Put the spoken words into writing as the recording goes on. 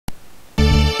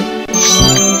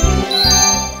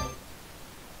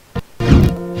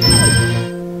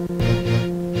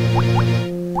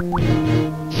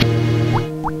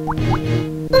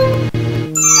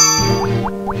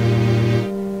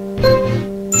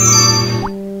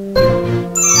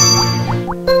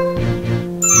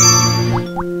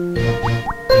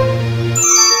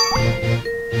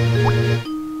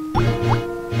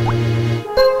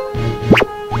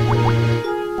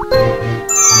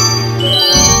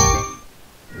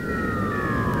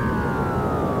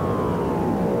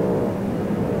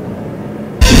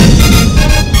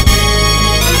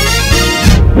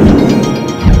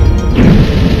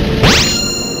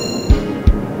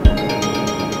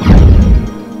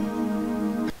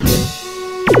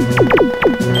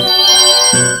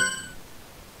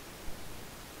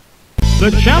The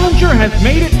challenger has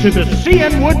made it to the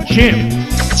Cianwood Gym.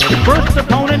 The first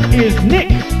opponent is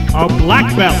Nick, a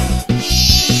black belt.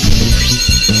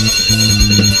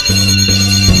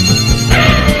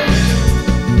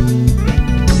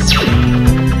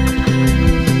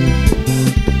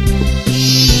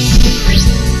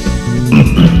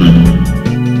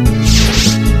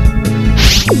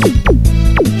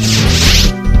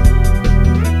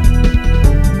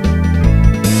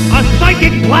 A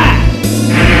psychic blast!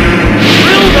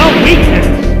 Drill the weakness!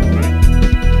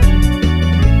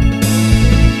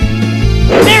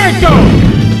 There it goes!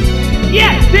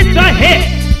 Yes, it's a hit!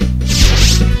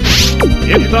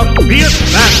 It's a fierce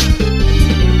battle!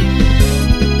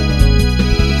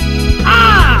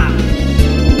 Ah!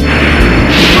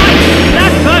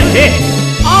 That's a hit!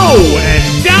 Oh, and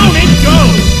down it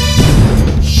goes!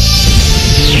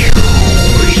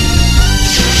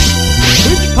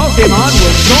 Which Pokemon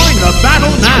will join the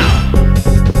battle now?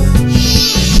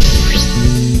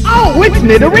 Oh, it's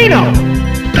Nidorino!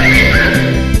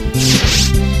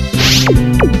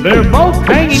 They're both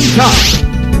hanging tough.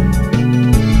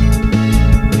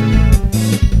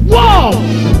 Whoa!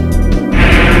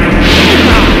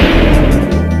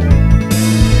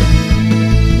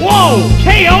 Whoa!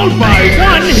 KO'd by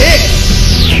one hit!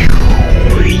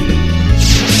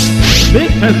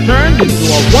 This has turned into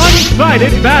a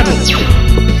one-sided battle.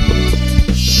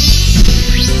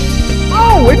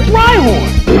 Oh, it's Rhyhorn!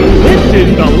 This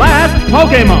is the last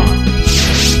Pokemon.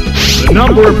 The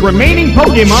number of remaining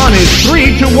Pokemon is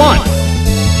 3 to 1.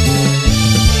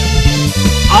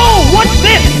 Oh, what's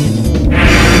this?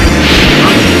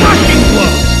 A crushing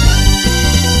blow!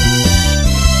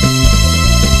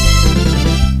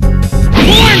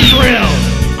 Horn drill!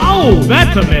 Oh,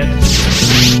 that's a miss.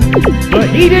 The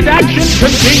heated action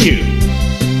continues.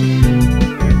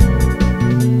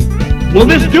 Will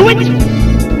this do it?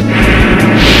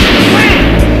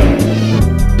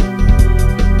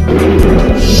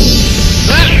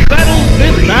 That settles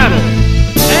this battle.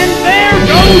 And there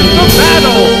goes the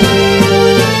battle!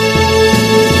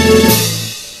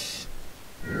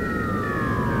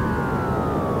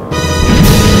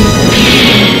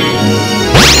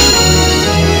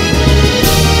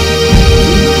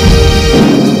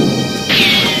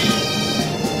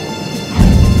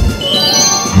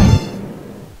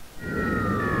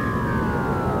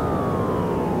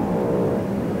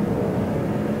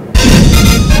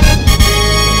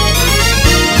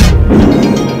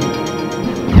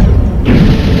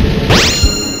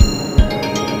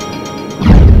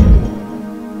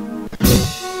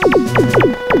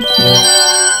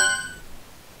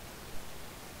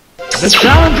 The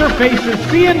challenger faces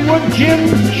Cianwood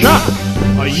Gym's Chuck,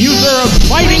 a user of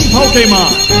fighting Pokemon.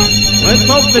 Let's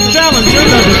hope the challenger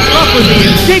doesn't suffer the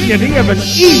indignity of an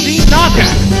easy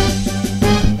knockout.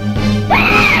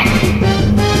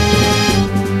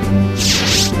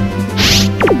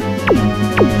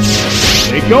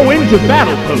 They go into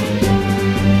battle pose.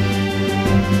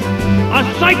 A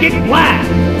psychic blast!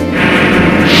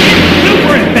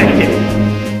 Super effective!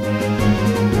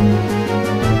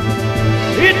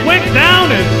 It went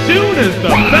down as soon as the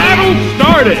battle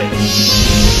started!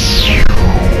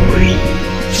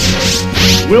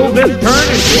 Will this turn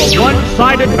into a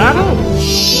one-sided battle?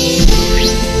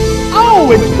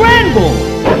 Oh, it's Granbull!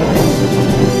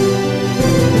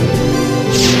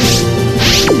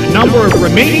 The number of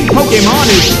remaining Pokemon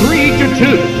is 3 to 2.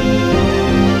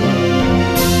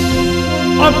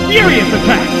 A furious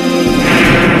attack!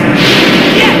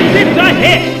 Yes, it's a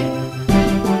hit!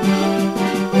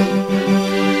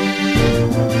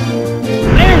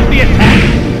 There's the attack!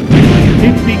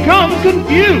 It's become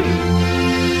confused!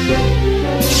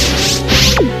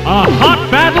 A hot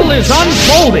battle is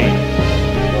unfolding!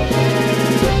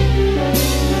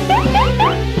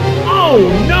 Oh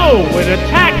no, it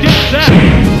attacked itself!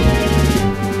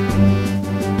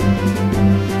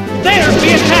 There's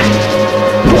the attack!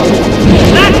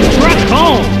 That struck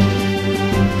home!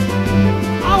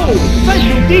 Oh,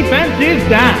 special defense is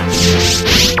down!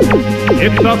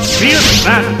 It's a fierce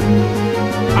battle!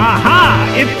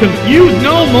 Aha! It's confused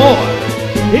no more!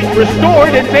 It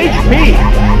restored its HP!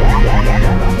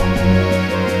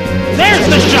 There's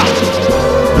the shot!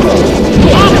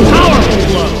 A powerful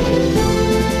blow!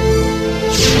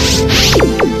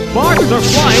 Sparks are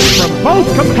flying from both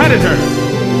competitors!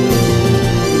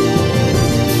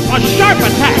 A sharp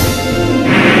attack!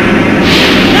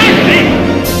 That's it!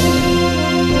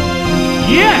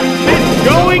 Yes, it's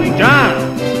going down!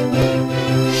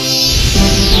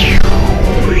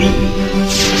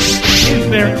 Is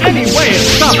there any way of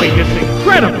stopping this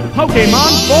incredible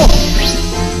Pokemon force?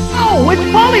 Oh, it's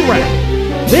Poliwrath!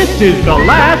 This is the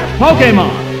last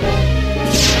Pokemon!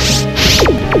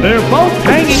 They're both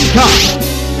hanging tough.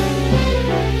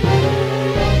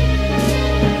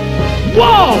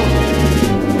 Whoa!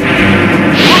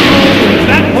 Uh-oh, is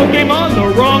that Pokemon the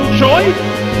wrong choice?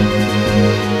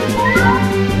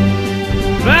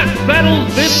 That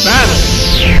settles this battle.